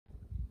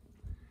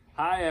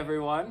Hi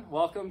everyone,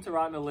 welcome to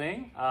Ratna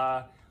Ling.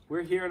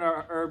 We're here in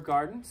our herb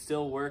garden,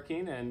 still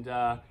working and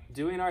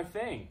doing our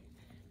thing.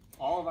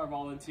 All of our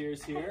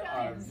volunteers here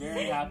are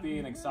very happy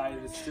and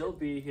excited to still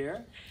be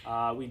here.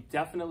 We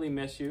definitely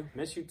miss you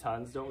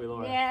tons, don't we,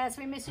 Laura? Yes,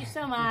 we miss you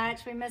so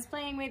much. We miss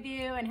playing with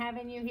you and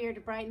having you here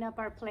to brighten up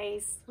our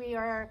place. We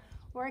are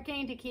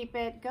working to keep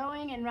it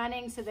going and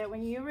running so that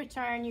when you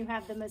return, you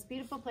have the most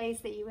beautiful place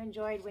that you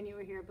enjoyed when you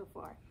were here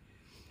before.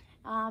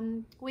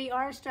 We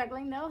are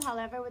struggling though,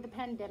 however, with the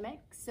pandemic.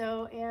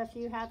 So if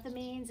you have the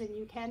means and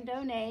you can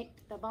donate,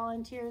 the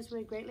volunteers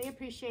would greatly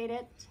appreciate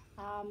it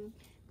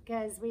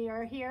because we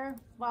are here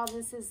while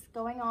this is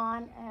going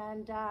on,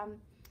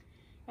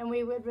 and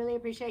we would really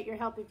appreciate your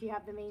help if you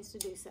have the means to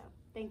do so.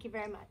 Thank you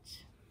very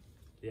much.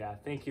 Yeah,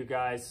 thank you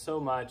guys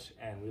so much,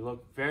 and we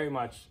look very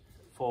much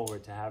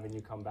forward to having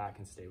you come back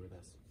and stay with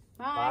us.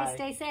 Bye.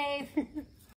 Stay safe.